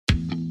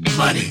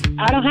money.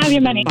 I don't have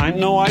your money. I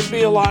know I'd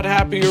be a lot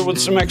happier with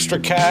some extra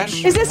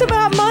cash. Is this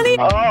about money?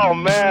 Oh,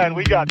 man,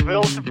 we got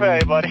bills to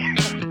pay, buddy.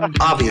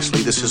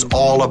 Obviously, this is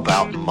all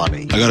about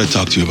money. I gotta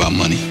talk to you about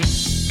money.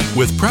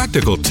 With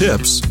practical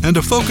tips and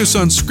a focus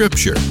on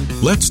Scripture,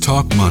 let's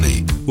talk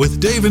money with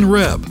Dave and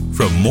Reb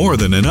from More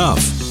Than Enough,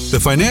 the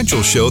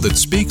financial show that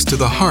speaks to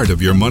the heart of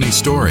your money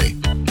story.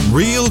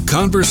 Real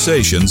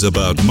conversations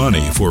about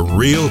money for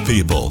real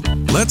people.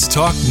 Let's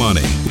talk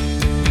money.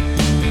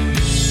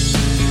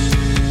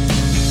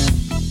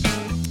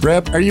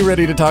 Reb, are you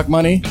ready to talk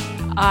money?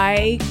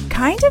 I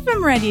kind of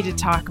am ready to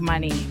talk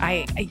money.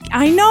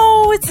 I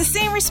know it's the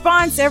same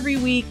response every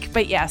week,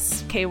 but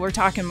yes. Okay, we're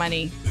talking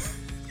money.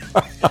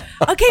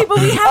 Okay, but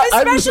we have a special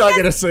I'm just not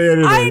going to say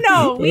anything. I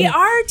know. We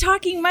are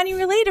talking money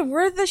related.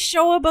 We're the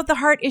show about the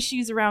heart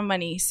issues around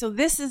money. So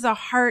this is a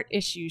heart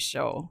issue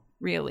show,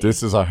 really.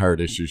 This is a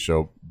heart issue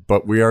show,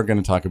 but we are going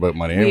to talk about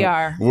money. We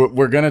are.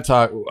 We're going to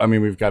talk. I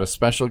mean, we've got a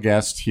special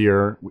guest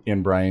here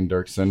in Brian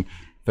Dirksen.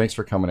 Thanks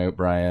for coming out,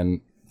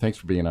 Brian. Thanks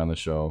for being on the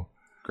show.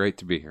 Great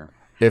to be here.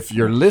 If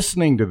you're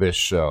listening to this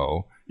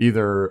show,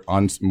 either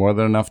on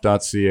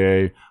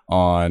morethanenough.ca,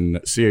 on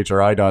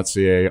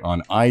chri.ca,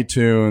 on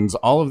iTunes,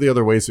 all of the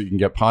other ways that you can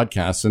get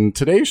podcasts. And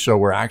today's show,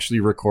 we're actually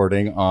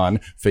recording on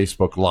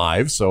Facebook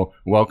Live. So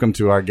welcome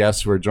to our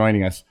guests who are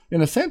joining us,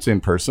 in a sense,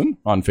 in person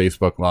on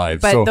Facebook Live.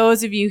 But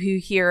those of you who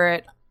hear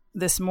it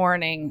this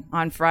morning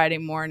on Friday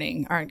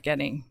morning aren't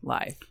getting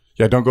live.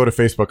 Yeah, don't go to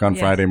Facebook on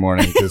Friday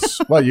morning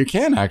because, well, you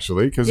can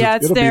actually because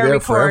it'll be there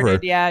recorded. forever.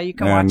 Yeah, you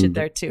can watch it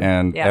there too.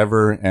 And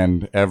ever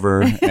and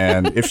ever.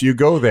 And if you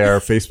go there,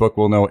 Facebook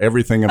will know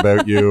everything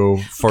about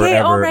you forever. Okay,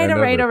 all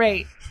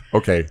right.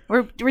 Okay.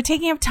 We're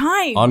taking up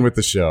time. On with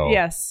the show.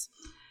 Yes.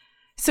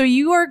 So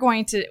you're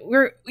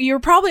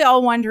probably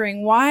all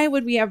wondering, why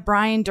would we have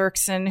Brian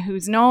Dirksen,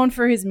 who's known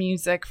for his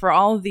music for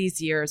all of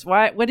these years?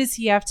 What does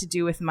he have to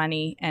do with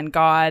money and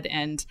God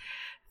and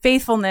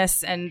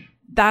faithfulness? And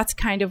that's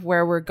kind of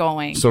where we're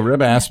going. So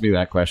Reb asked me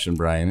that question,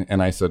 Brian,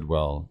 and I said,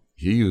 well,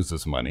 he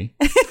uses money.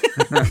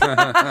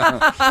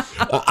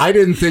 I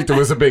didn't think there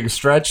was a big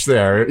stretch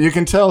there. You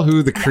can tell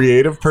who the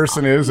creative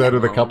person is out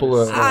of the couple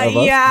of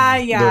us.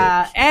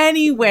 Yeah.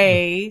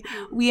 Anyway,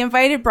 we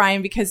invited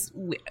Brian because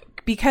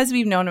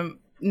we've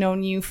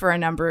known you for a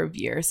number of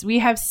years. We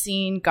have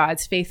seen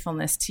God's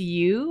faithfulness to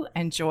you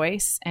and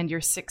Joyce and your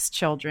 6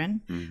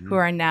 children, who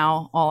are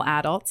now all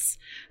adults.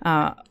 We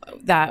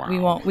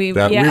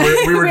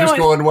were just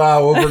going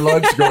wow over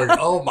lunch, going,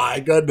 oh my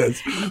goodness.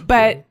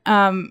 But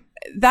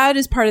that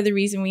is part of the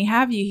reason we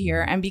have you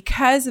here, and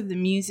because of the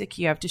music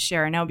you have to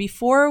share. Now,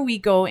 before we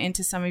go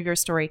into some of your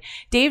story,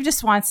 Dave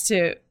just wants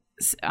to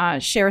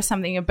share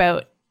something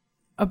about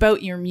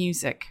your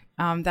music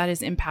that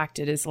has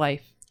impacted his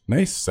life.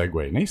 Nice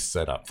segue. Nice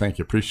setup. Thank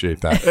you. Appreciate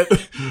that.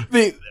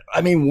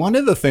 One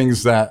of the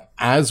things that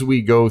as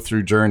we go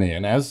through Journey,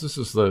 and as this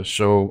is the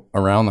show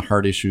around the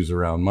hard issues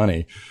around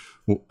money,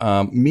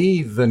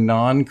 me, the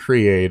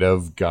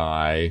non-creative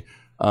guy,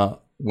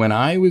 when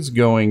I was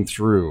going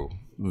through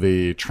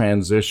the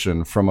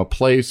transition from a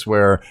place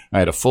where I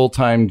had a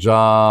full-time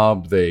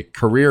job, the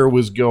career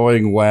was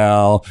going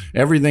well,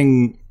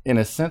 everything in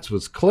a sense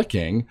was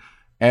clicking,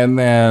 and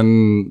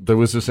then there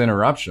was this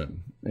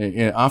interruption.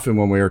 Often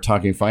when we are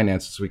talking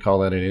finances, we call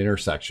that an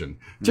intersection.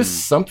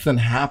 Just something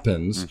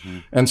happens,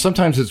 and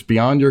sometimes it's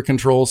beyond your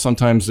control.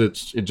 Sometimes it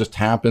just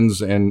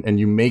happens, and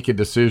you make a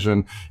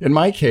decision. In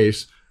my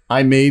case,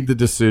 I made the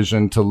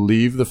decision to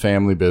leave the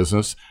family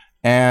business,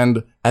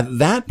 and at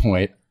that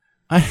point,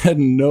 I had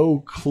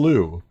no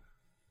clue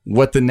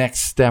what the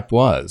next step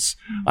was.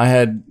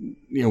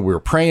 We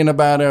were praying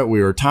about it.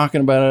 We were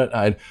talking about it.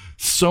 I had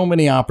so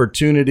many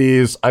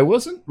opportunities. I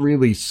wasn't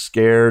really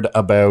scared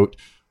about,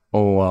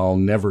 I'll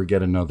never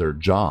get another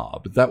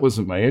job. That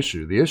wasn't my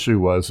issue. The issue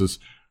was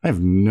I have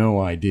no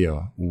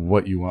idea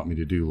what you want me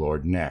to do,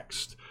 Lord,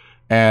 next.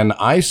 And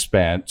I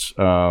spent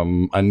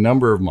a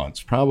number of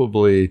months,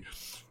 probably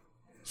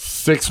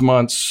 6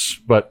 months,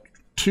 but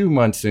 2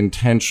 months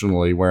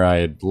intentionally, where I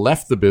had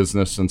left the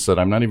business and said,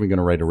 I'm not even going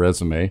to write a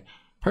resume,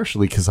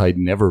 partially because I'd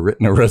never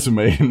written a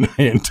resume in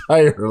my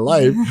entire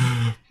life.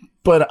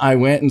 But I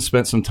went and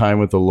spent some time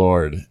with the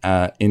Lord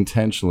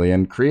intentionally.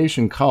 And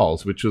Creation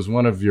Calls, which was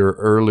one of your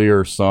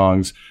earlier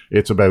songs,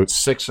 it's about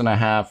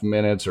 6.5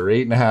 minutes or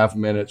 8.5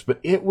 minutes. But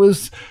it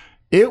was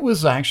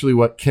actually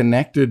what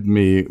connected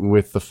me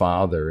with the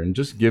Father and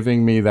just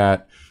giving me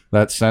that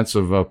sense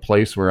of a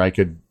place where I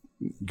could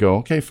go,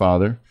 okay,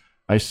 Father,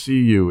 I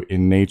see you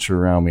in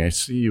nature around me. I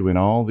see you in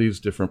all these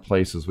different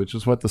places, which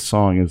is what the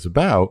song is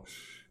about.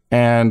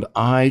 And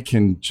I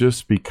can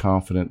just be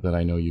confident that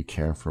I know you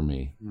care for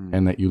me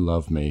and that you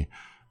love me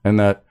and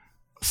that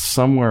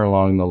somewhere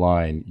along the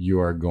line you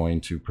are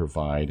going to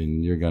provide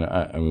and you're going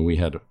to, we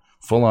had a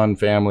full-on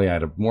family. I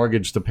had a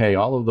mortgage to pay,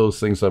 all of those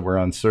things that were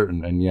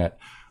uncertain. And yet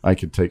I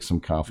could take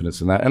some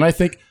confidence in that. And I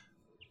think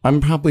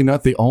I'm probably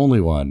not the only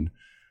one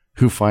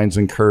who finds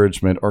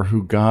encouragement or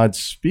who God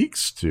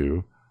speaks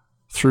to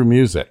through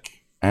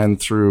music and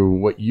through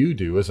what you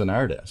do as an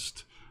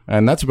artist.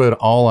 And that's about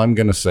all I'm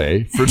going to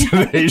say for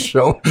today's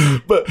show.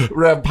 But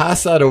Reb,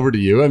 pass that over to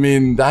you. I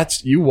mean,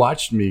 you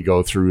watched me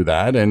go through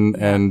that,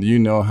 and you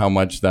know how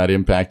much that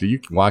impacted.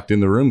 You walked in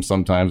the room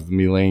sometimes with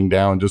me laying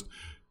down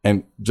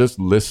just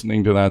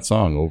listening to that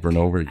song over and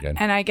over again.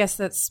 And I guess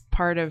that's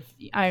part of,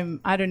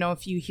 I don't know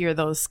if you hear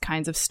those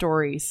kinds of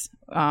stories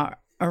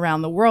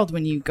around the world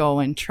when you go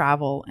and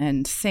travel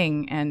and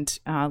sing and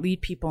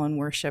lead people in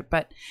worship,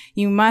 but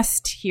you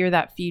must hear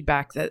that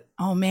feedback that,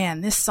 oh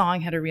man, this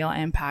song had a real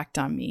impact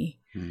on me.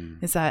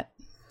 Is that?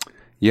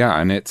 Yeah,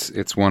 and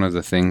it's one of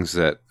the things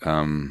that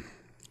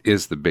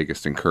is the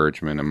biggest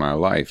encouragement in my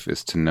life,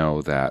 is to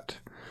know that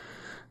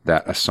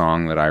a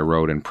song that I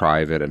wrote in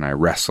private and I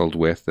wrestled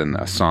with, and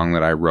a song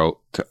that I wrote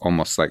to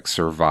almost like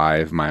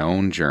survive my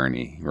own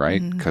journey,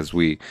 right? Because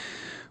we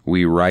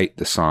write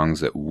the songs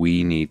that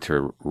we need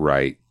to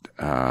write,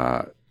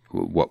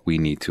 what we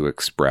need to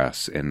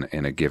express in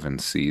a given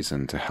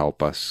season to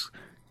help us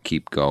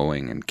keep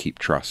going and keep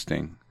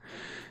trusting.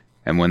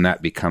 And when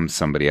that becomes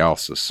somebody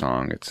else's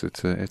song, it's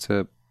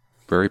a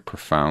very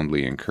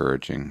profoundly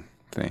encouraging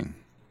thing.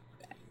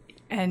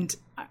 And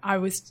I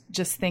was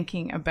just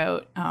thinking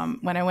about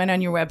when I went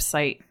on your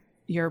website,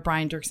 your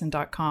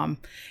briandirksen.com,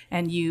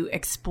 and you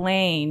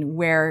explain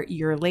where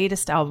your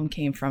latest album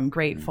came from,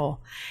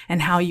 Grateful,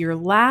 and how your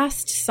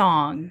last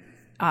song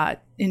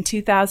in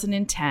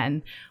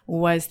 2010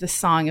 was the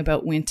song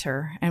about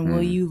winter and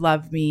Will You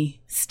Love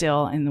Me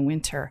Still in the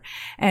Winter.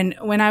 And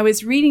when I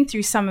was reading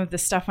through some of the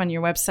stuff on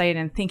your website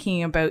and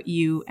thinking about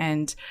you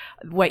and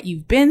what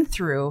you've been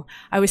through,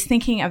 I was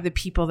thinking of the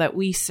people that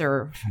we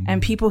serve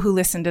and people who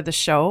listen to the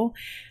show,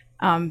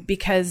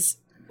 because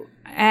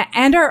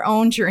and our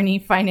own journey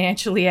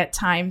financially at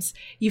times,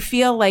 you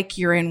feel like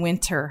you're in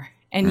winter.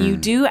 And you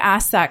do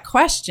ask that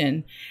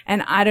question.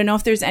 And I don't know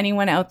if there's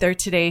anyone out there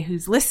today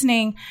who's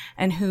listening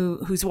and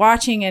who's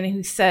watching and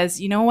who says,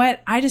 you know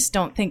what? I just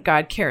don't think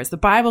God cares. The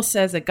Bible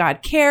says that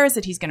God cares,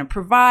 that he's going to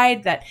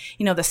provide, that,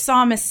 the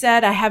psalmist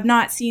said, I have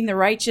not seen the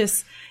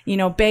righteous,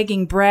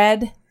 begging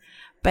bread.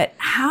 But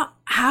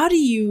how do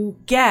you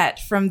get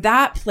from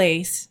that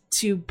place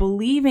to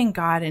believing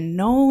God and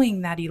knowing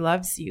that he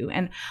loves you?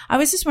 And I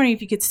was just wondering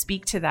if you could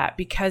speak to that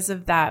because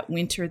of that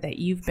winter that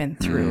you've been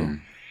through.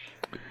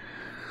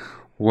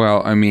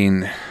 Well, I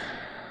mean,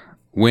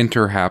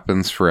 winter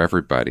happens for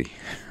everybody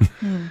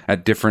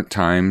at different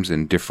times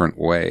in different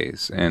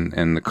ways.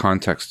 And the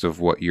context of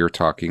what you're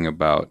talking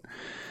about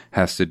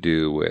has to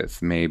do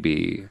with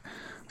maybe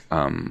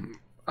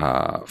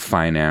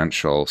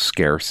financial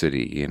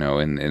scarcity, in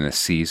a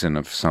season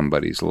of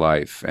somebody's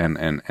life.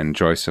 And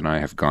Joyce and I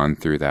have gone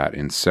through that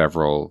in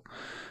several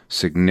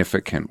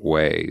significant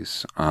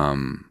ways.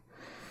 And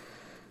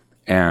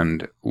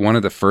one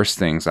of the first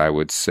things I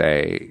would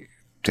say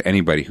to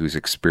anybody who's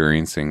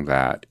experiencing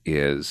that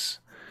is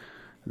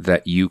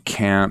that you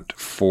can't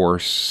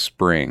force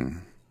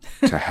spring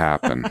to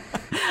happen.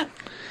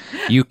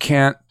 You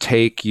can't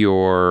take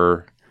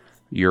your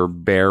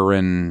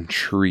barren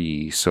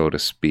tree, so to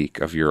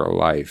speak, of your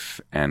life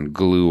and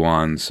glue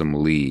on some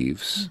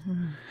leaves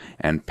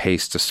and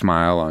paste a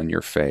smile on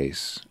your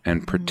face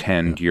and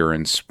pretend you're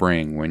in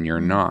spring when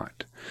you're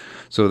not.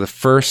 So the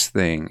first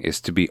thing is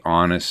to be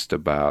honest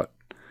about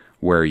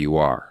where you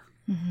are.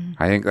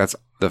 I think that's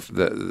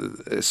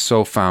the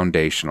so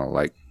foundational.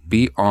 Like,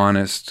 be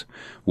honest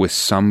with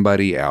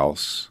somebody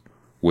else,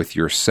 with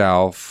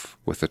yourself,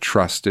 with a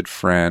trusted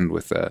friend,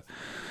 with a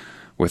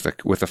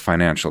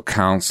financial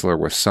counselor,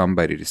 with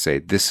somebody to say,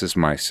 this is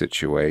my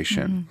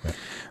situation.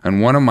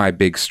 And one of my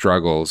big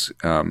struggles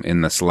in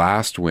this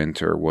last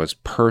winter was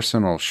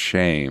personal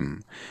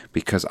shame,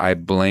 because I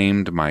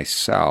blamed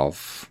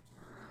myself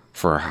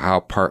for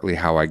partly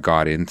how I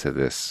got into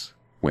this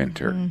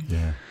winter.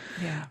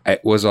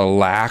 It was a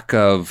lack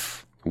of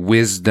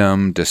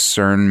wisdom,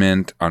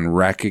 discernment on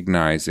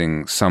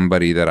recognizing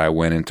somebody that I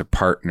went into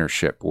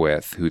partnership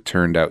with who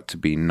turned out to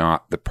be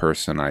not the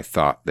person I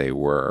thought they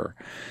were.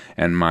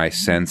 And my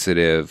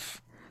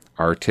sensitive,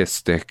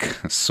 artistic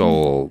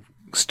soul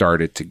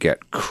started to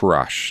get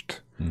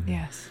crushed.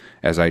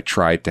 As I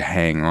tried to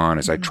hang on,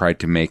 as I tried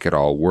to make it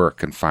all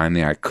work. And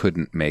finally I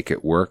couldn't make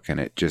it work, and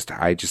I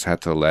just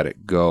had to let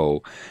it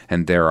go.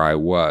 And there I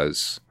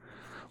was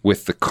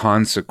with the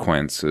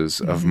consequences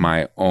of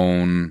my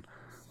own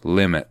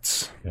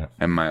limits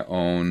and my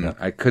own,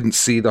 I couldn't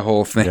see the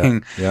whole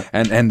thing.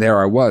 And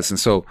there I was. And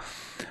so,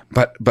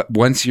 but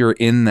once you're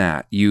in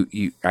that,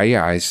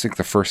 I think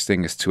the first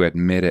thing is to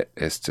admit it,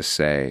 is to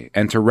say,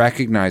 and to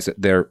recognize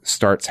that there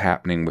starts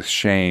happening with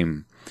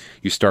shame.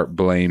 You start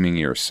blaming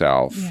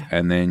yourself,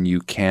 and then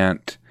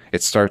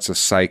it starts a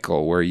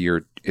cycle where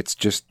it's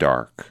just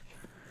dark.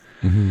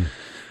 And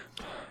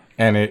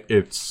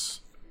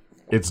it's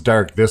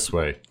dark this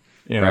way.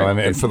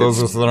 And for those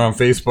of us that are on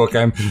Facebook,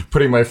 I'm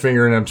putting my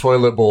finger in a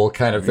toilet bowl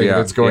kind of thing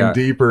that's going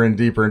deeper and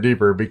deeper and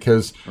deeper,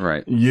 because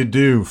you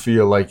do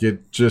feel like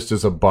it just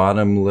is a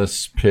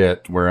bottomless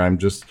pit where I'm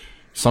just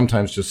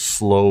sometimes just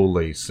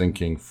slowly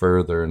sinking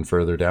further and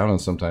further down, and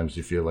sometimes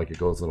you feel like it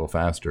goes a little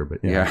faster.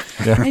 But yeah.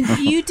 And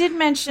you did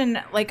mention,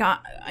 like,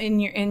 in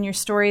your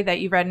story that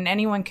you read, and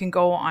anyone can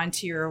go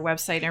onto your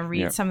website and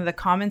read some of the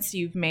comments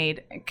you've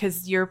made,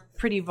 because you're a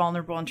pretty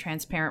vulnerable and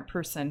transparent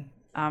person.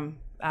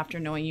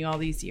 After knowing you all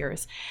these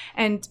years,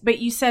 but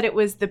you said it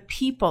was the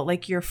people,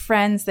 like your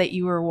friends that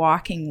you were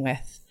walking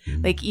with.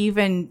 Mm-hmm. Like,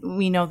 even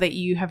we know that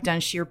you have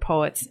done Sheer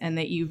Poets and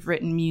that you've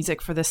written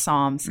music for the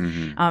Psalms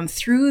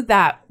through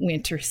that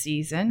winter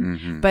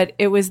season, but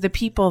it was the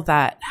people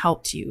that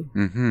helped you.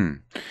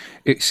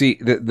 That's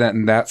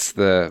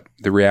the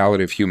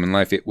reality of human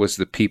life. It was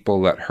the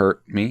people that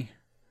hurt me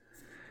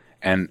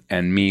and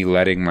me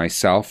letting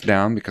myself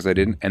down because I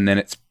didn't, and then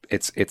it's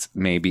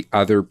maybe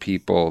other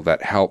people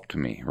that helped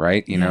me,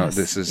 right? You know,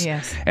 this is,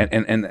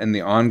 and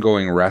the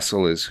ongoing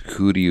wrestle is,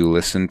 who do you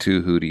listen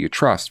to? Who do you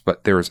trust?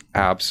 But there's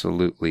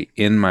absolutely,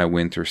 in my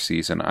winter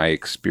season, I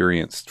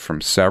experienced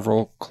from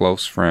several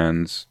close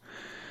friends,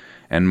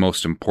 and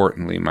most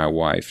importantly, my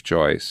wife,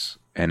 Joyce,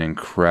 an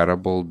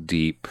incredible,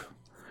 deep,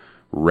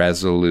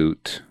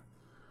 resolute,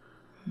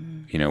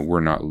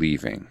 we're not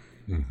leaving.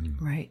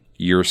 Right.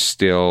 You're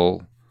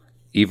still...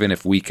 Even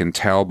if we can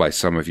tell by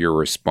some of your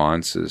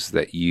responses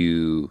that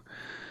you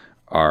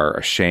are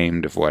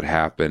ashamed of what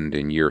happened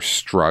and you're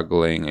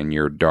struggling and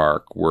you're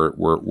dark,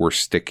 we're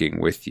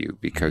sticking with you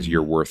because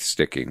you're worth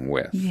sticking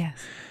with. Yes.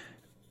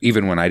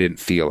 Even when I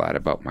didn't feel that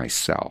about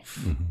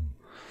myself.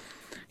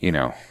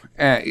 And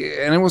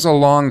it was a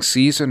long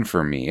season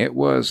for me. It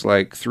was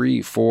like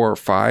 3, 4,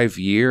 5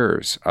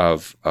 years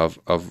of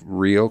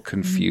real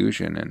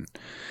confusion and.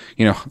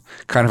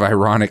 Kind of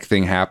ironic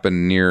thing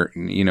happened near,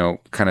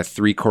 kind of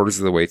 3/4 of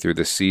the way through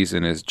the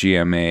season is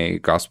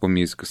GMA, Gospel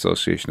Music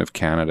Association of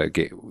Canada,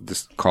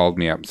 called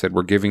me up and said,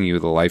 "We're giving you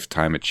the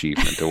Lifetime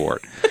Achievement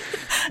Award."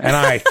 And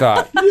I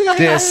thought,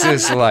 this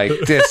is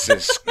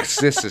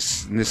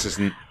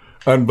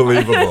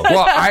unbelievable.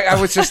 Well, I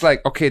was just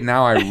like, okay,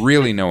 now I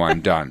really know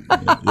I'm done.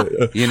 Because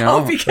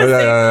it's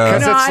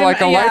like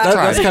a lifetime.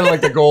 That's kind of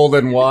like the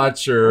golden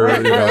watch, or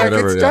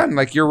whatever. It's done.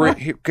 Like you're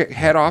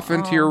head off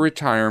into your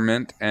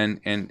retirement, and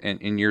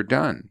you're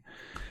done.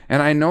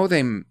 And I know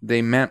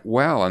they meant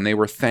well, and they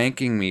were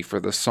thanking me for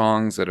the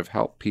songs that have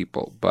helped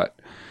people, but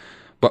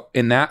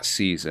in that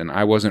season,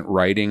 I wasn't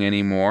writing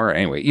anymore.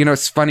 Anyway,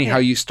 it's funny how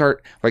you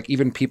start, like,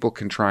 even people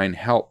can try and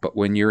help, but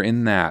when you're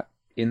in that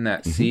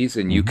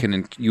season,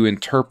 you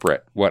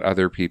interpret what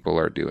other people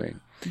are doing.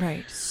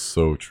 Right.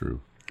 So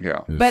true.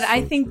 Yeah. But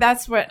I think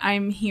that's what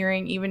I'm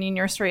hearing even in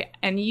your story.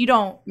 And you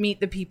don't meet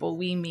the people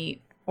we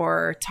meet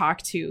or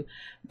talk to,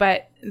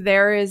 but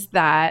there is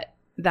that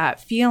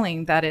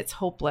feeling that it's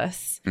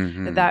hopeless,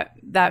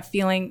 that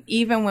feeling,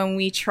 even when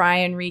we try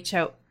and reach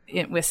out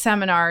with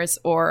seminars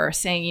or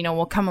saying,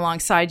 we'll come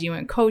alongside you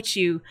and coach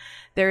you,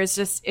 there is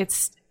just,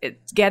 it's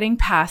getting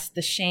past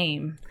the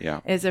shame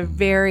is a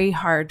very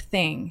hard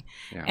thing.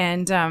 Yeah.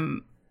 And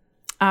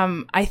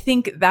I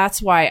think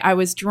that's why I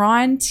was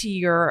drawn to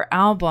your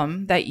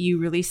album that you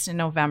released in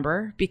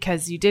November,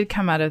 because you did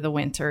come out of the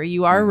winter.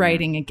 You are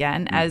writing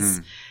again,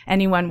 as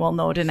anyone will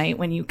know tonight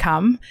when you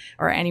come,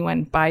 or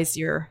anyone buys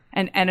your,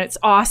 and it's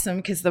awesome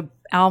because the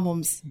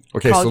album's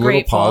called so a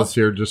little pause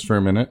here just for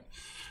a minute.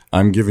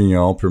 I'm giving you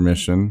all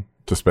permission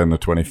to spend the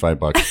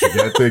 $25 to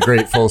get the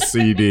Grateful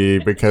CD,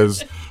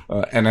 because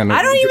and then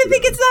I don't even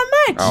think it's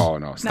that much. Oh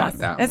no, it's not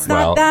that much. It's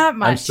not that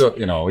much. I'm still,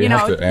 we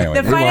have to,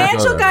 anyway, the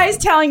financial guy is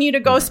telling you to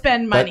go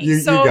spend money.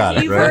 You've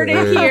heard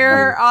it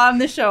here on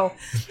the show.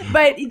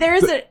 But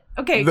there's go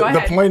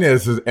ahead. The point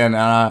is and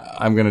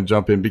I'm going to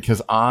jump in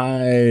because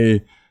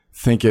I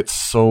think it's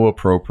so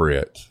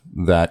appropriate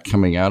that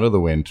coming out of the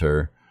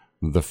winter,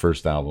 the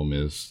first album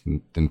is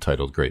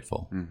entitled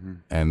Grateful.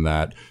 And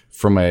that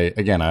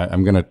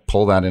I'm going to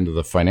pull that into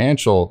the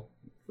financial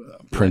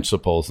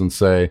principles and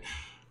say,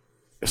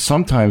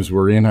 sometimes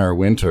we're in our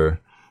winter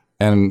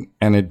and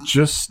it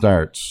just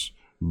starts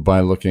by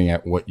looking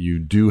at what you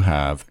do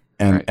have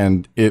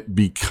and it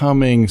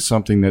becoming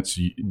something that's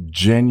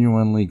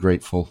genuinely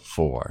grateful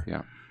for.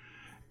 Yeah.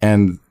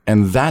 And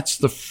that's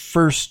the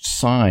first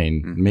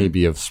sign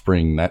maybe of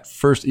spring. That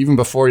first, even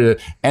before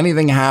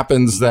anything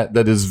happens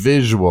that is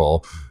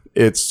visual,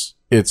 it's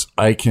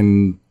I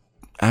can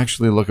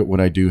actually look at what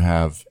I do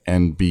have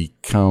and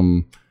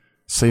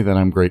say that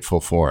I'm grateful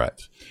for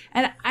it.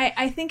 And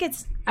I think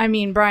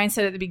Brian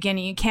said at the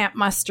beginning, you can't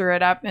muster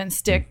it up and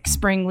stick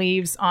spring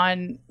leaves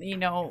on,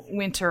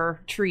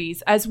 winter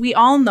trees. As we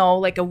all know,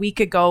 like a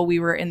week ago, we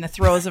were in the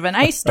throes of an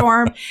ice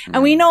storm,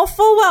 and we know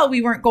full well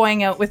we weren't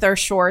going out with our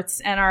shorts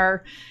and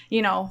our,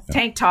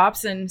 tank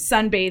tops and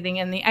sunbathing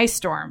in the ice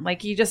storm.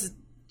 Like you just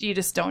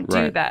don't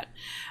do that.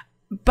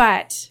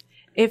 But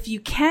if you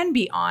can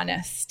be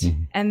honest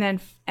and then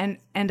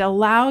and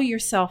allow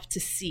yourself to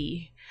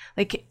see,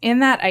 like in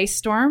that ice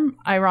storm,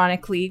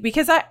 ironically,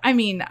 because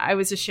I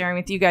was just sharing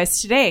with you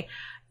guys today,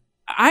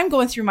 I'm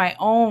going through my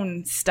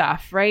own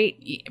stuff, right?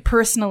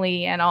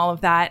 Personally and all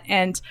of that.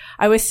 And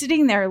I was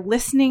sitting there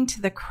listening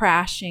to the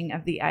crashing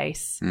of the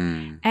ice.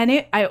 And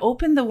I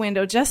opened the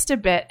window just a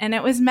bit and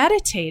it was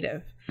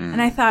meditative.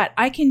 And I thought,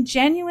 I can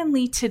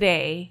genuinely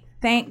today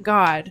thank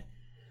God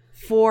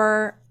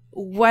for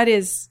what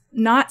is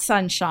not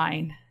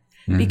sunshine,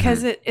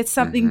 because it's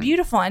something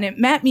beautiful, and it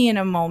met me in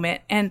a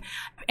moment. And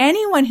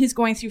anyone who's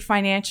going through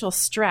financial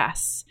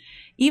stress,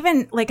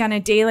 even like on a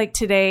day like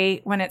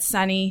today when it's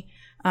sunny,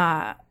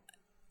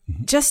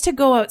 just to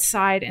go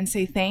outside and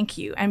say thank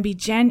you and be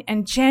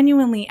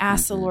genuinely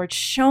ask the Lord,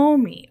 show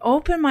me,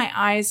 open my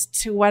eyes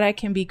to what I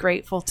can be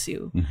grateful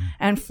to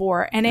and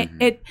for. And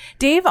it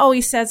Dave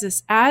always says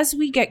this, as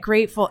we get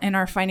grateful in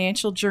our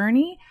financial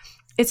journey,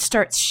 it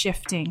starts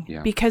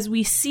shifting because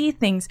we see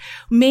things.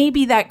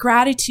 Maybe that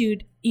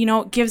gratitude,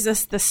 gives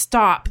us the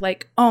stop,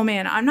 like, oh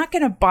man, I'm not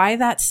going to buy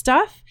that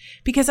stuff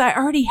because I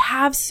already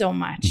have so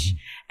much.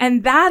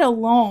 And that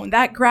alone,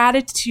 that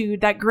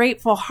gratitude, that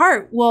grateful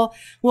heart will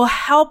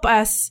help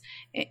us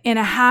in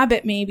a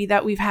habit maybe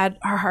that we've had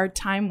a hard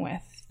time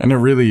with. And it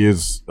really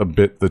is a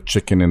bit the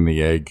chicken and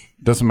the egg.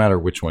 It doesn't matter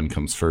which one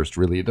comes first,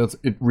 really.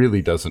 It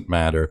really doesn't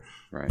matter.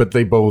 Right. But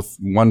they both,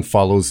 one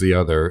follows the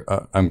other.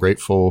 I'm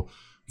grateful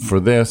for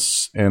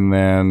this, and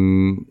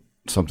then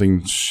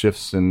something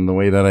shifts in the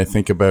way that I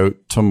think about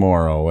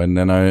tomorrow. And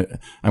then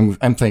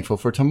I'm thankful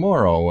for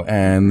tomorrow.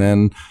 And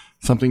then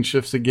something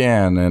shifts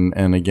again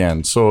and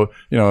again. So,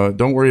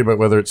 don't worry about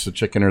whether it's the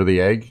chicken or the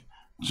egg.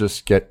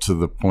 Just get to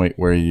the point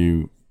where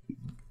you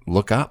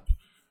look up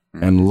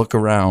and look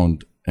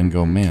around and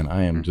go, man,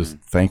 I am just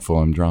thankful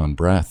I'm drawing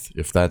breath.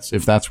 If that's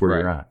where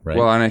you're at, right?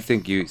 Well, and I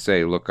think you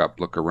say, look up,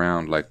 look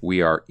around, like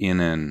we are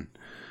in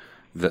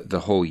the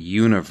whole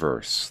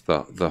universe,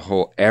 the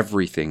whole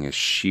everything is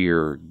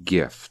sheer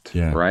gift,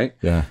 right?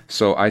 Yeah.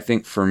 So I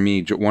think for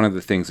me, one of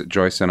the things that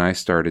Joyce and I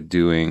started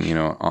doing,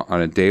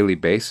 on a daily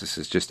basis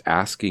is just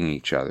asking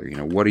each other,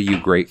 what are you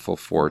grateful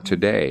for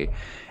today?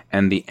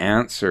 And the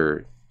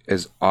answer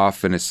as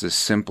often is as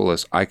simple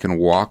as I can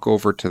walk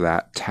over to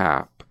that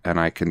tap and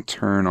I can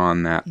turn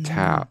on that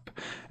tap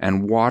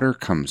and water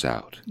comes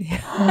out.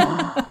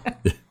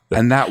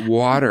 And that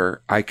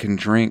water I can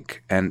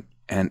drink and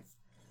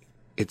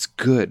it's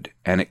good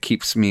and it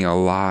keeps me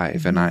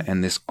alive,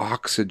 and this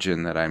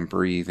oxygen that I'm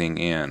breathing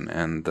in,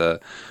 and the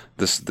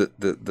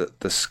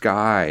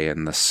sky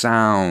and the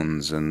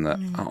sounds and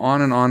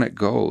on it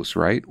goes,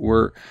 right?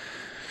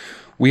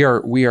 We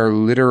are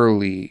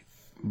literally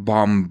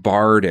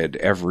bombarded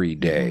every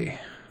day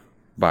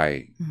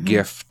by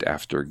gift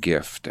after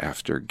gift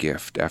after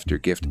gift after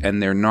gift,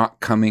 and they're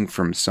not coming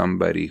from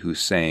somebody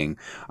who's saying,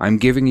 I'm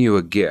giving you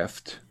a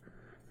gift,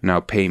 now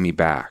pay me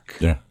back.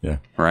 Yeah.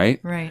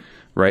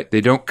 Right?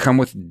 They don't come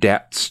with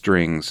debt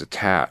strings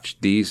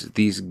attached.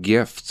 These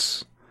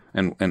gifts,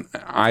 and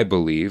I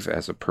believe,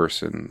 as a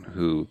person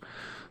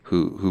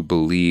who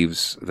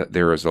believes that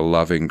there is a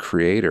loving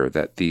creator,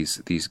 that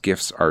these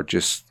gifts are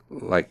just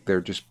like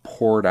they're just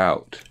poured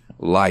out.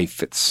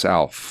 Life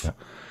itself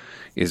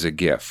is a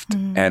gift.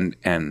 And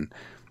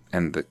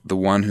the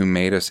one who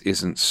made us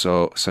isn't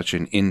such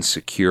an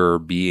insecure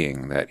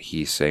being that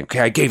he's saying, okay,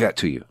 I gave that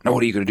to you. Now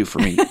what are you going to do for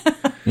me?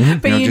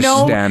 But you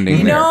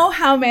know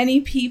how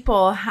many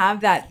people have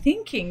that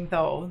thinking,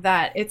 though,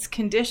 that it's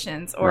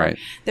conditions. Or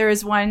there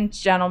is one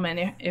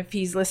gentleman, if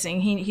he's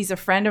listening, he's a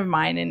friend of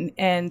mine,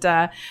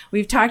 and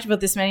we've talked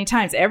about this many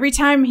times. Every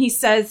time he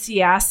says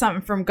he asks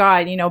something from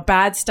God,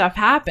 bad stuff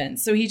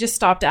happens. So he just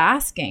stopped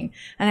asking.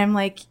 And I'm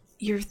like,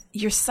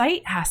 your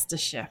sight has to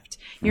shift.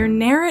 Your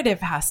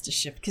narrative has to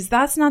shift, because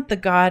that's not the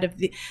God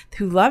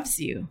who loves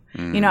you.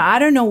 I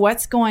don't know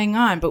what's going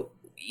on, but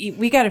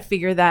we got to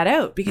figure that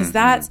out, because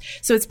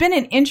so it's been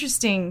an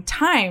interesting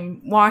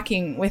time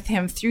walking with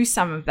him through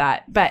some of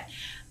that. But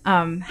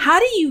how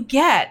did you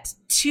get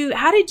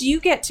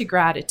to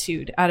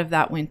gratitude out of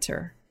that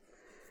winter?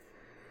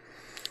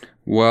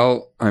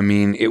 Well, I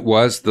mean, it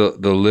was the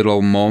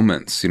little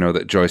moments,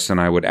 that Joyce and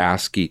I would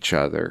ask each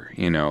other,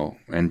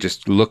 and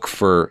just look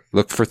for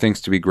things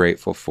to be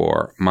grateful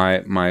for.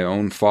 My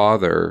own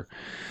father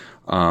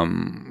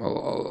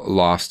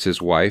lost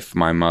his wife.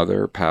 My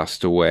mother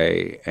passed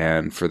away,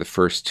 and for the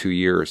first 2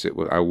 years,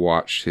 I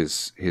watched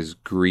his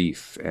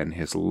grief and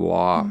his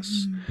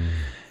loss.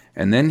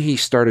 And then he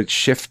started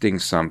shifting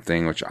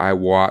something, which I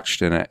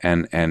watched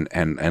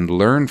and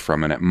learned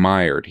from and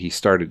admired. He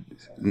started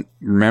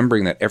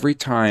remembering that every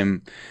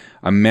time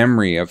a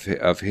memory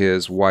of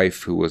his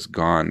wife who was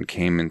gone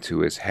came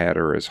into his head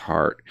or his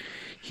heart,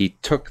 he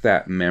took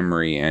that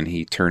memory and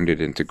he turned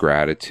it into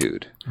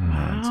gratitude.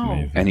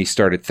 Wow. And he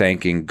started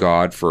thanking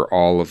God for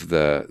all of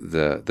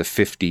the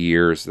 50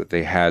 years that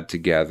they had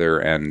together,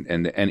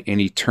 and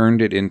he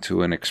turned it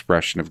into an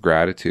expression of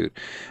gratitude.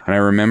 And I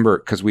remember,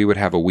 because we would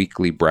have a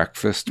weekly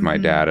breakfast, my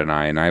dad and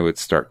I would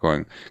start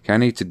going, okay, I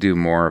need to do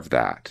more of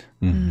that.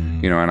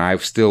 And I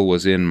still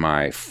was in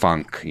my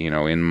funk,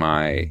 in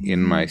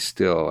my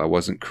still, I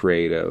wasn't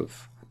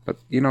creative, but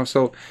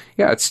so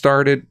yeah, it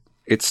started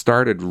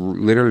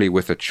literally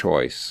with a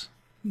choice.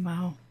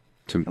 Wow.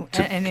 to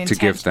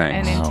give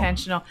thanks. And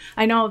intentional.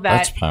 I know that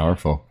That's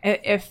powerful.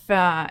 If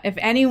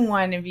any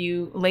one of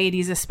you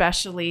ladies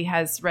especially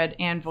has read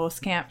Ann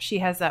Voskamp, she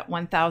has that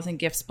 1,000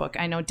 Gifts book.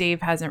 I know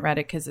Dave hasn't read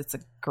it because it's a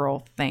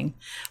girl thing,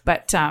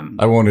 but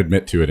I won't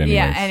admit to it anyway.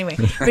 yeah, anyway.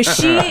 But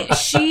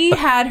she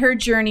had her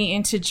journey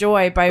into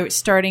joy by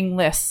starting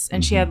lists,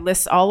 and she had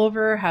lists all over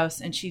her house,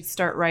 and she'd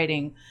start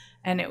writing,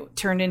 and it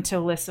turned into a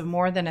list of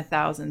more than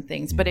 1,000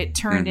 things, but it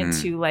turned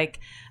into like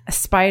a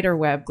spider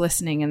web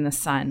glistening in the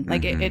sun.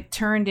 Like it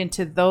turned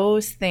into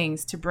those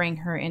things to bring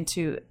her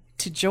into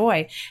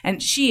joy.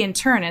 And she in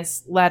turn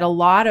has led a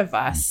lot of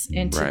us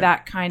into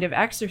that kind of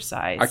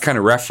exercise. I kind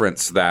of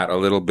reference that a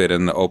little bit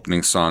in the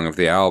opening song of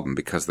the album,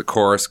 because the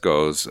chorus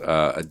goes,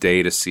 a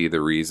day to see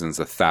the reasons,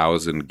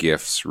 1,000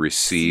 gifts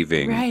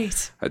receiving,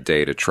 a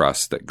day to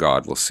trust that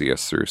God will see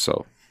us through.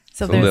 So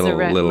there's a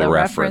little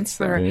reference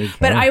for there. her.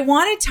 But I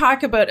want to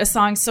talk about a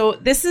song. So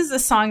this is a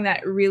song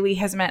that really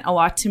has meant a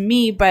lot to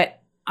me, but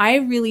I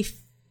really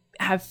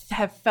have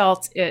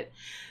felt it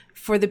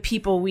for the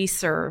people we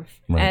serve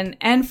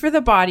and for the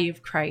body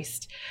of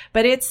Christ.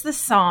 But it's the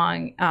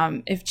song,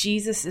 If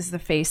Jesus is the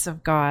Face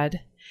of God.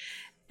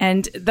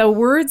 And the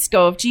words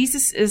go, if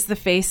Jesus is the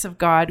face of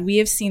God, we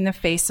have seen the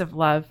face of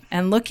love.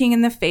 And looking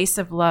in the face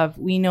of love,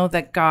 we know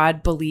that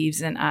God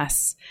believes in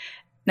us.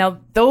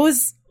 Now,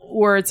 those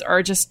words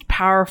are just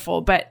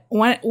powerful. But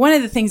one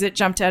of the things that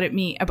jumped out at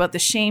me about the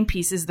shame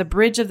piece is the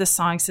bridge of the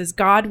song says,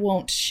 God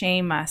won't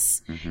shame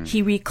us.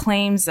 He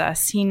reclaims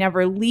us. He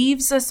never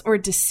leaves us or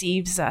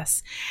deceives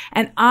us.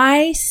 And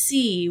I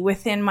see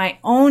within my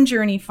own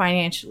journey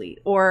financially,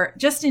 or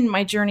just in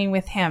my journey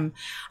with him,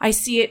 I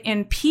see it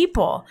in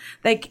people,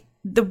 like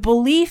the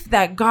belief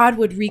that God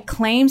would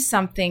reclaim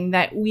something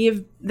that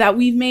we've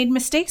made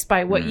mistakes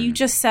by, what you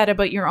just said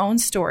about your own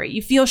story.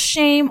 You feel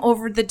shame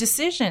over the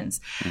decisions.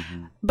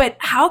 But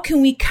how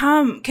can we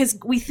come? Because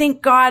we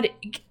think God,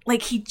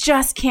 like he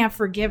just can't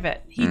forgive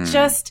it.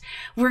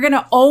 We're going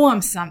to owe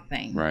him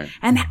something. Right.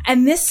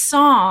 And this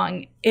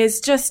song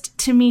is just,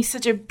 to me,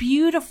 such a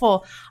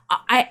beautiful,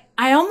 I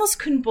almost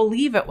couldn't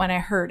believe it when I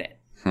heard it.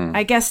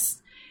 I guess,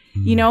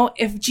 you know,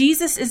 if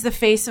Jesus is the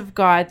face of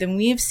God, then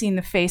we have seen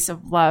the face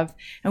of love,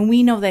 and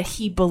we know that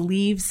he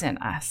believes in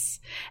us.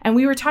 And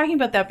we were talking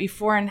about that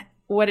before, and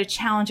what a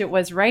challenge it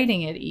was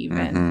writing it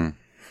even.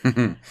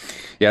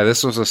 Yeah,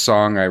 this was a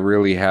song I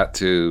really had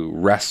to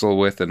wrestle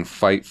with and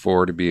fight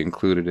for to be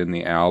included in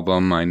the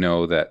album. I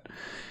know that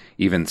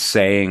even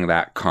saying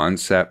that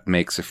concept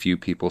makes a few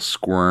people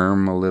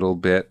squirm a little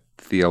bit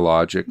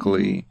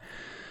theologically.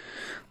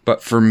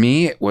 But for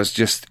me, it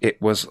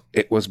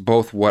was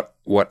both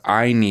what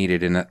I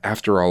needed, and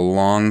after a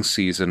long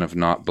season of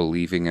not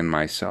believing in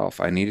myself,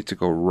 I needed to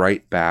go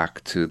right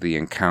back to the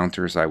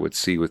encounters I would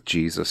see with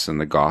Jesus in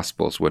the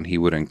Gospels, when he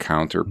would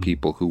encounter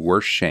people who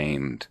were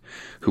shamed,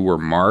 who were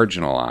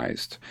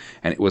marginalized,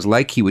 and it was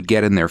like he would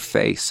get in their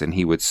face and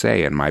he would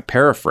say, and my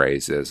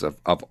paraphrase is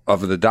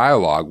of the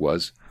dialogue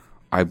was,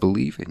 I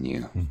believe in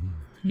you.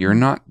 You're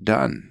not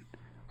done.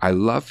 I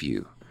love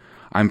you.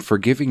 I'm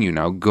forgiving you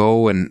now.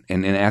 Go and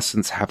in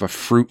essence have a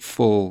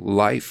fruitful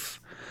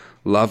life,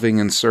 loving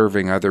and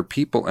serving other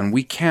people. And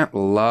we can't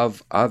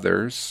love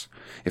others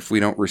if we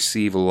don't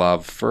receive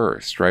love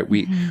first, right?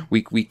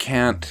 We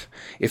can't,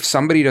 if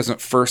somebody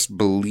doesn't first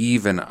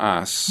believe in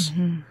us,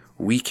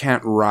 we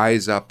can't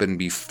rise up and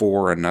be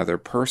for another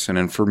person.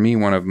 And for me,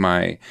 one of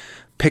my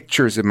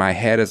pictures in my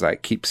head as I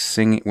keep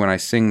singing, when I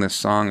sing this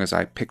song, is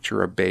I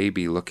picture a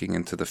baby looking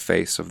into the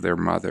face of their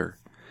mother.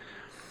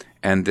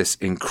 And this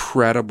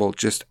incredible,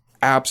 just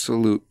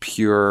absolute,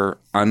 pure,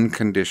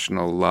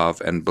 unconditional love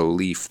and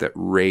belief that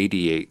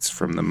radiates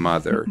from the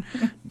mother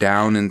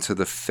down into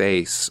the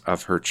face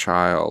of her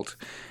child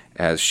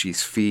as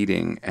she's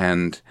feeding.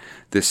 And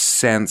this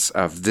sense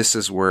of this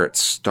is where it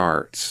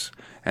starts.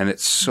 And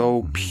it's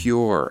so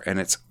pure and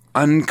it's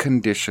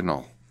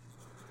unconditional.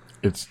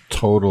 It's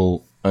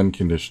total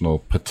unconditional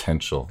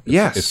potential.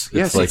 It's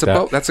like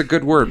that's a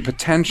good word,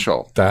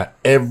 potential. That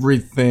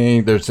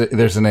everything, there's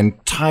an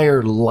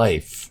entire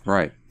life,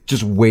 right,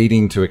 just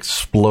waiting to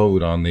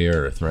explode on the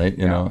earth, right?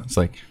 You know, it's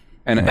like,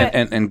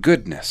 and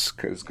goodness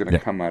is going to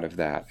come out of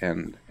that,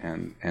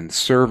 and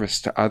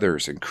service to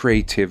others, and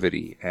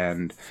creativity,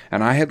 and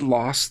I had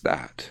lost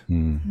that,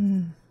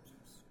 and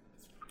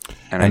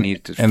I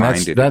needed to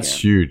find it. That's again.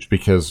 huge,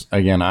 because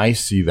again, I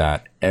see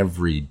that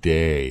every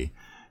day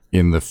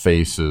in the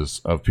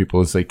faces of people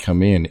as they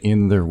come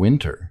in their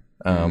winter.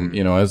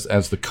 You know,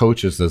 as the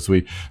coaches, as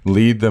we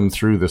lead them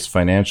through this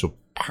financial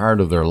part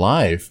of their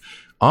life,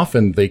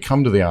 often they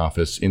come to the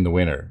office in the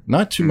winter.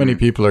 Not too many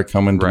people are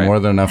coming to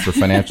More Than Enough for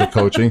financial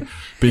coaching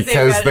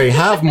because they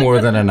have more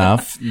than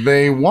enough.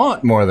 They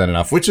want more than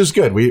enough, which is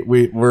good.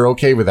 We're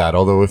okay with that.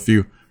 Although if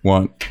you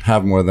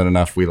have more than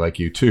enough, we like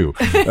you too.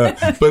 But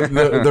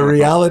the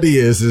reality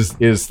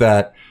is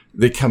that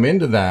they come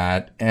into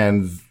that,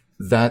 and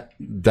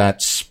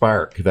that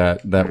spark,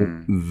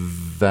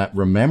 that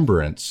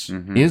remembrance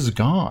is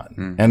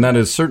gone. And that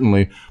is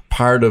certainly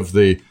part of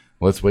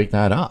let's wake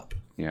that up.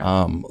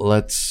 Yeah.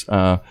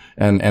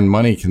 And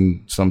money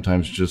can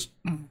sometimes just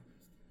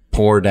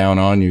pour down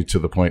on you to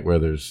the point where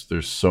there's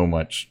so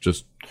much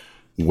just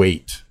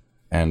weight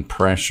and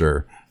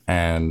pressure.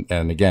 And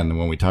again,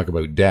 when we talk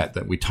about debt,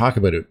 that we talk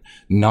about it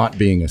not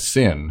being a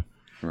sin,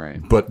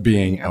 right, but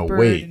being a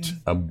weight,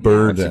 a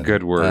burden. That's a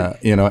good word.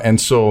 And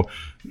so,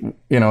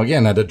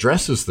 again, that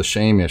addresses the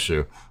shame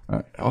issue.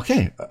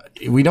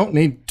 We don't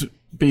need to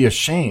be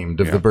ashamed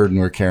of the burden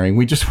we're carrying.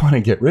 We just want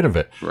to get rid of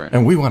it. Right.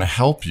 And we want to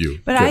help you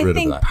But get rid I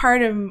think of that.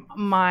 part of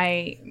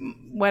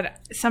what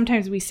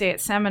sometimes we say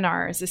at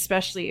seminars,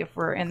 especially if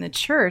we're in the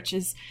church,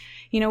 is,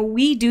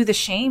 we do the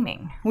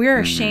shaming. We're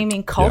a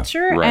shaming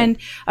culture. right. And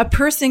a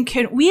person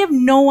we have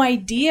no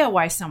idea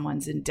why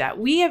someone's in debt.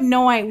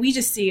 We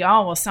just see,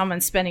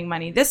 someone's spending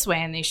money this way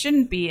and they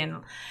shouldn't be.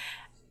 And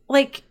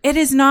it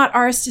is not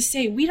ours to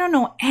say. We don't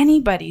know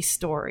anybody's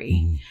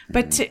story,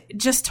 but to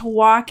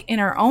walk in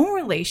our own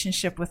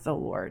relationship with the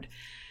Lord.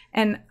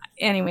 And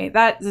anyway,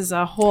 that is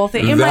a whole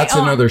thing. That's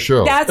another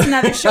show. That's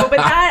another show. But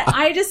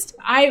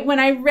when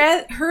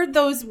I heard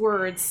those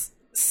words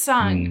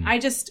sung, I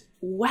just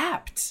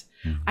wept.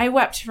 I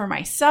wept for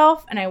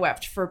myself, and I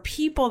wept for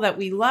people that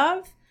we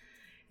love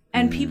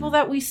and people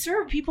that we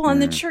serve, people in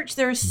the church.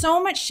 There is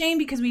so much shame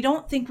because we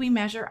don't think we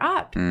measure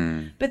up.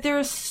 But there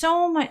is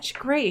so much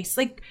grace.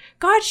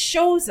 God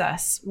shows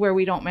us where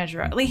we don't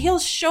measure up. He'll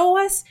show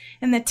us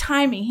in the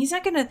timing. He's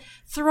not going to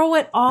throw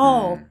it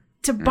all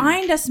to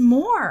bind us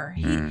more.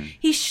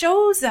 He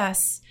shows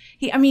us.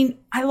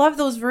 I love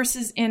those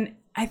verses in,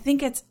 I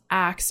think it's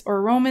Acts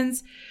or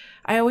Romans.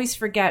 I always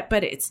forget,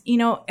 but it's,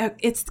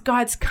 it's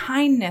God's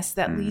kindness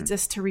that leads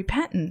us to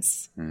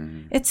repentance.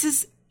 It's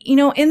just,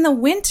 in the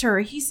winter,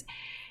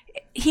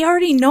 he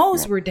already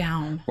knows we're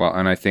down. Well,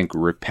 and I think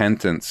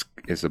repentance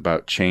is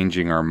about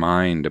changing our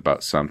mind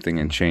about something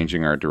and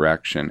changing our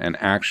direction. And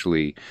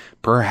actually,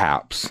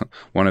 perhaps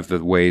one of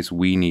the ways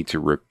we need to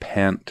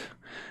repent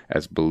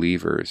as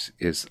believers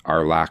is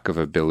our lack of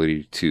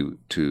ability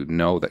to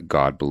know that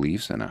God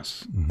believes in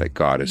us, that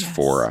God is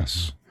for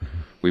us.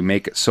 We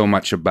make it so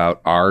much about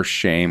our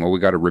shame, or we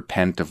got to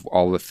repent of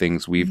all the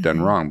things we've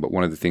done wrong. But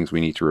one of the things we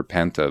need to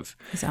repent of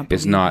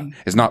is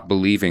not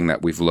believing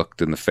that we've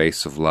looked in the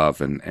face of love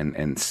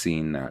and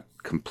seen that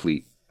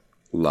complete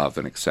love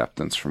and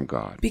acceptance from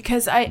God.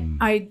 Because I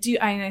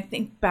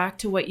think back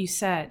to what you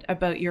said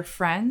about your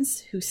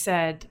friends who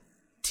said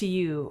to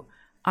you,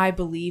 "I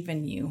believe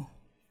in you."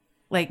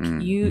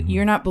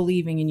 You're not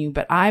believing in you,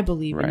 but I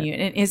believe in you.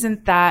 And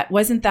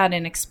wasn't that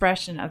an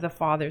expression of the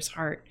Father's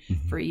heart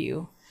for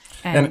you?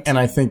 And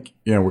I think,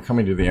 we're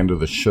coming to the end of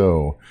the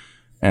show,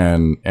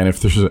 and if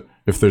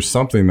there's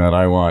something that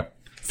I want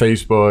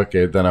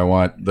Facebook, that I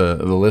want the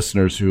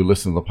listeners who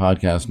listen to the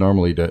podcast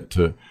normally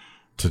to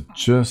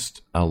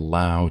just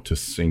allow to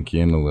sink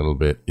in a little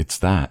bit, it's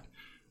that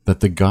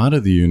the God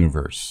of the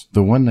universe,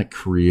 the one that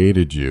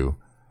created you,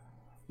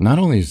 not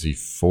only is he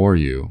for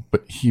you,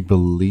 but he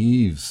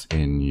believes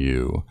in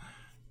you.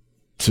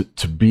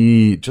 To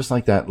be just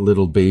like that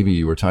little baby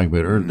you were talking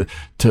about earlier,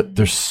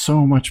 there's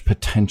so much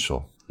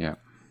potential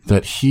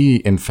that he,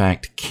 in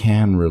fact,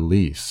 can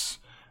release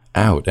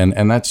out. And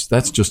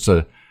that's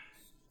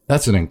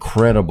an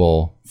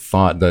incredible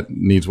thought that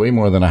needs way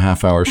more than a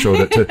half-hour show.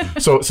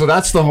 So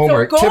that's the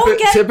homework. So go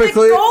get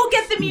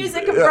the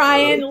music,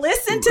 Brian.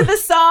 Listen to the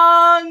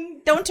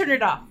song. Don't turn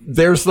it off.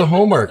 There's the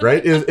homework,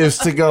 right? Is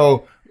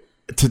to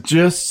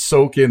just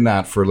soak in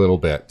that for a little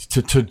bit,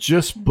 to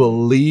just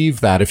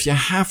believe that if you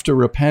have to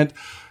repent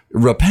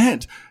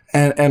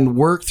and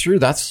work through,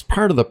 that's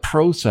part of the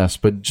process,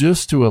 but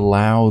just to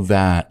allow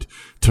that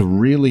to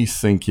really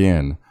sink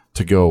in,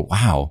 to go,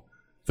 wow,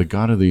 the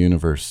God of the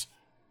universe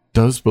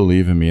does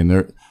believe in me.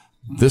 And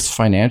this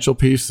financial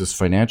piece, this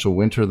financial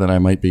winter that I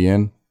might be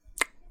in,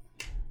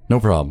 no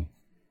problem.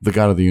 The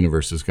God of the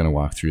universe is going to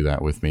walk through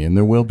that with me, and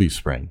there will be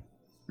spring.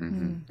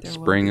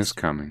 Spring is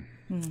coming.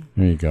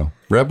 There you go.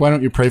 Reb, why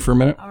don't you pray for a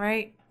minute? All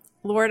right.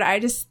 Lord, I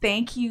just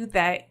thank you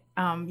that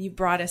you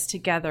brought us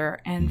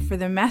together, and for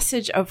the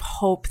message of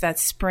hope that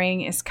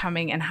spring is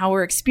coming and how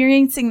we're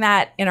experiencing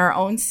that in our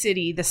own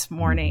city this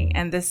morning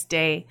and this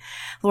day.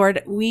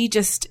 Lord, we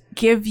just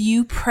give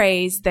you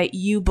praise that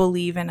you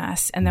believe in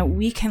us and that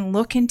we can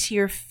look into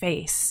your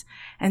face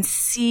and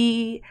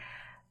see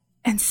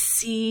a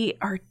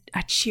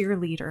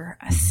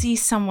cheerleader, see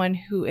someone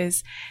who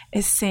is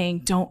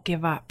saying, don't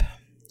give up.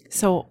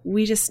 So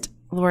we just,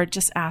 Lord,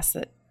 just ask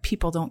that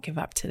people don't give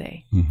up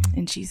today.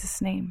 In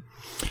Jesus' name.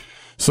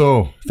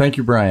 So thank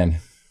you, Brian,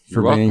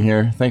 for being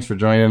here. Thanks for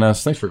joining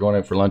us. Thanks for going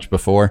out for lunch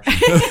before.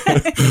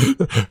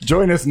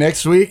 Join us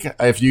next week.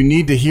 If you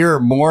need to hear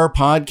more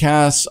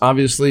podcasts,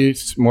 obviously,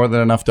 it's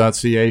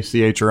morethanenough.ca,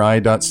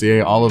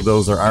 chri.ca. All of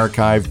those are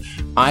archived.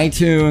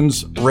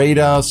 iTunes, rate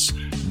us,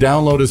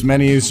 download as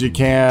many as you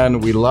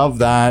can. We love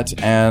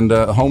that. And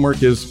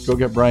homework is go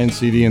get Brian's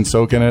CD and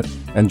soak in it,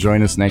 and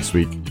join us next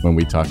week when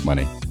we talk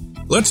money.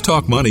 Let's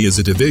Talk Money is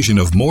a division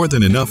of More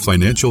Than Enough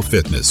Financial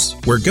Fitness,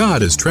 where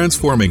God is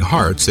transforming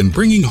hearts and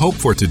bringing hope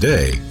for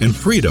today and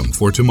freedom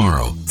for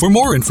tomorrow. For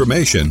more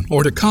information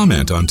or to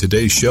comment on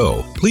today's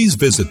show, please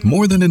visit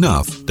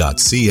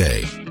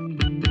morethanenough.ca.